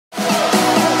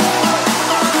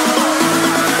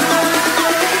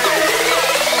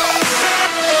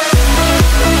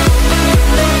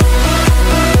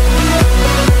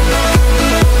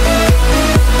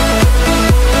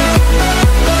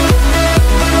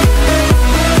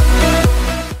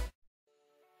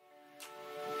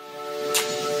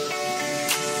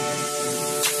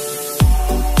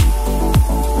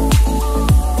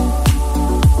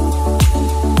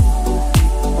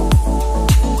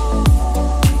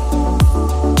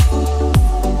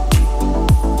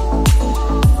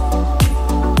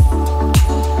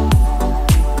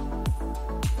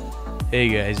Hey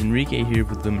guys, Enrique here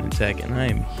with Logitech, and I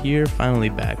am here finally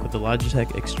back with the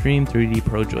Logitech Extreme 3D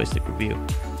Pro Joystick review.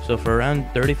 So for around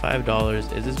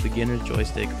 $35, is this beginner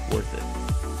joystick worth it?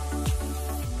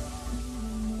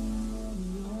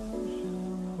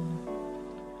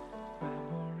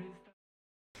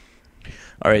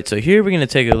 Alright, so here we're going to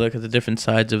take a look at the different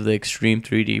sides of the Extreme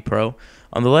 3D Pro.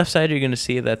 On the left side, you're going to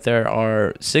see that there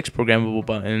are 6 programmable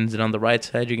buttons, and on the right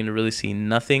side, you're going to really see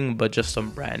nothing but just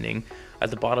some branding. At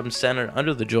the bottom center,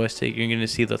 under the joystick, you're going to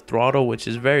see the throttle, which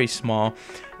is very small,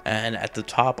 and at the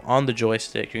top on the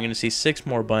joystick, you're going to see 6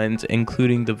 more buttons,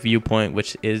 including the viewpoint,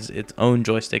 which is its own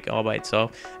joystick all by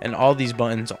itself, and all these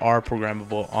buttons are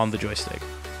programmable on the joystick.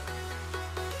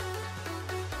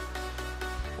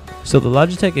 So the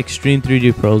Logitech Extreme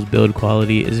 3D Pro's build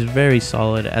quality is very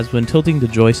solid, as when tilting the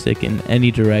joystick in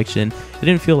any direction, it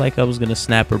didn't feel like I was going to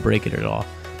snap or break it at all.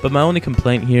 But my only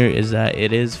complaint here is that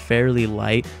it is fairly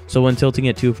light, so when tilting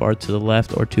it too far to the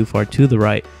left or too far to the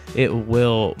right, it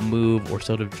will move or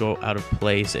sort of draw out of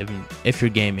place if you're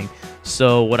gaming.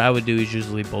 So what I would do is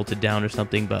usually bolt it down or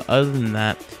something, but other than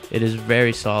that, it is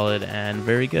very solid and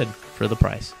very good for the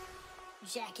price.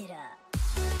 Jack it up.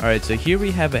 Alright, so here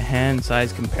we have a hand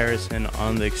size comparison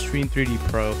on the Extreme 3D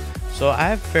Pro. So I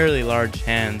have fairly large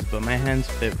hands, but my hands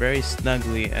fit very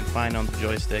snugly and fine on the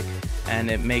joystick, and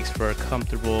it makes for a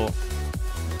comfortable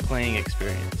playing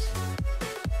experience.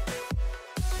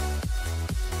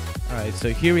 Alright, so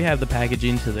here we have the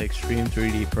packaging to the Extreme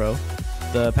 3D Pro.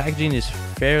 The packaging is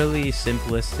fairly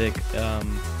simplistic,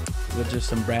 with just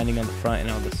some branding on the front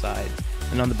and on the sides.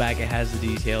 And on the back it has the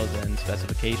details and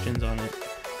specifications on it.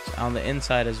 On the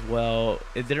inside as well,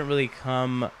 it didn't really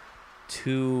come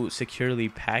too securely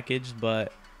packaged,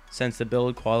 but since the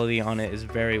build quality on it is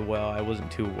very well, I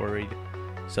wasn't too worried.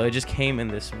 So it just came in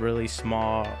this really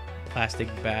small plastic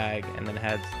bag and then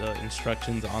had the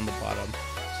instructions on the bottom.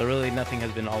 So really nothing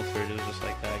has been altered, it was just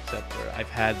like that, except for I've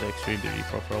had the Extreme 3D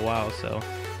Pro for a while, so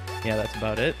yeah, that's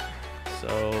about it.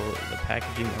 So the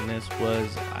packaging on this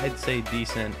was, I'd say,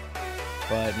 decent,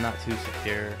 but not too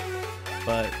secure,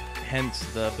 but hence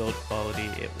the build quality,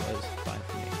 it was fine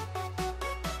for me.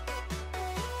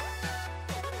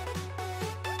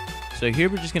 So here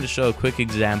we're just going to show a quick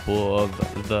example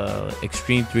of the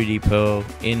Extreme 3D Pro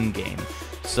in-game.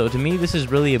 So to me, this is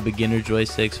really a beginner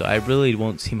joystick, so I really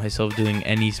won't see myself doing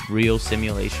any real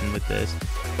simulation with this,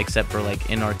 except for like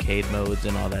in arcade modes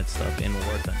and all that stuff in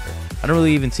War Thunder. I don't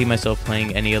really even see myself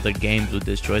playing any other games with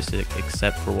this joystick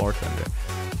except for War Thunder.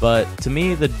 But to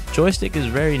me, the joystick is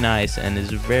very nice and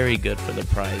is very good for the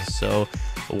price. So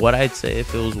what I'd say,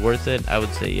 if it was worth it, I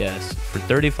would say yes. For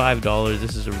 $35,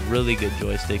 this is a really good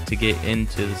joystick to get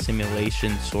into the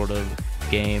simulation sort of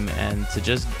game and to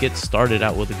just get started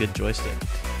out with a good joystick.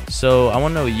 So I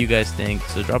want to know what you guys think,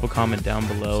 so drop a comment down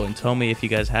below and tell me if you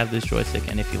guys have this joystick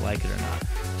and if you like it or not.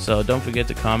 So don't forget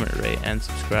to comment, rate, and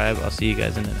subscribe. I'll see you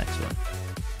guys in the next one.